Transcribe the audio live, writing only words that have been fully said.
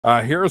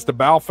Here's the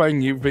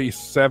Balfang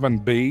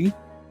UV7B.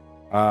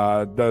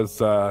 Does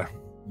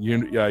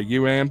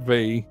U and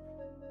V.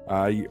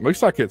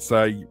 Looks like it's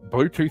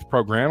Bluetooth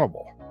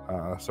programmable.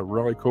 So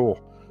really cool.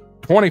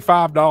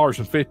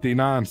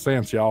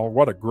 $25.59, y'all.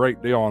 What a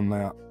great deal on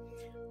that,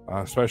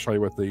 especially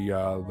with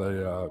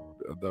the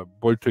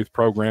Bluetooth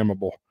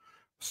programmable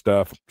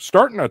stuff.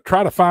 Starting to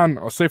try to find.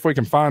 Let's see if we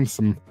can find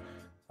some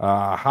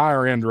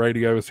higher end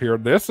radios here.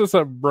 This is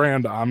a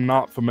brand I'm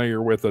not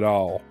familiar with at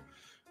all.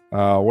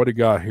 What do you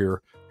got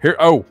here?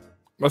 Oh,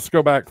 let's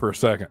go back for a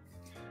second.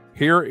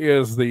 Here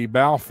is the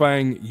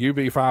Baofeng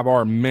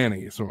UV5R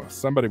Mini. So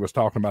somebody was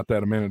talking about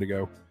that a minute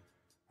ago.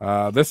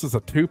 This is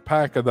a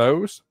 2-pack of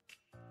those.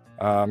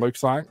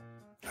 Looks like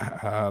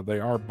they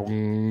are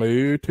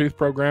Bluetooth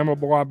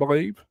programmable, I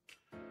believe.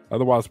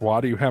 Otherwise, why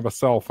do you have a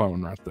cell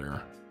phone right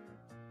there?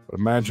 But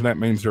imagine that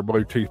means they're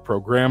Bluetooth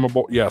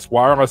programmable. Yes,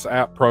 wireless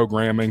app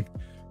programming.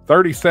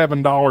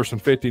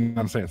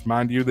 $37.59.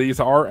 Mind you,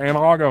 these are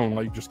analog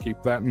only. Just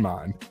keep that in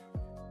mind.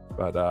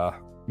 But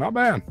not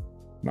bad.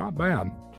 Not bad.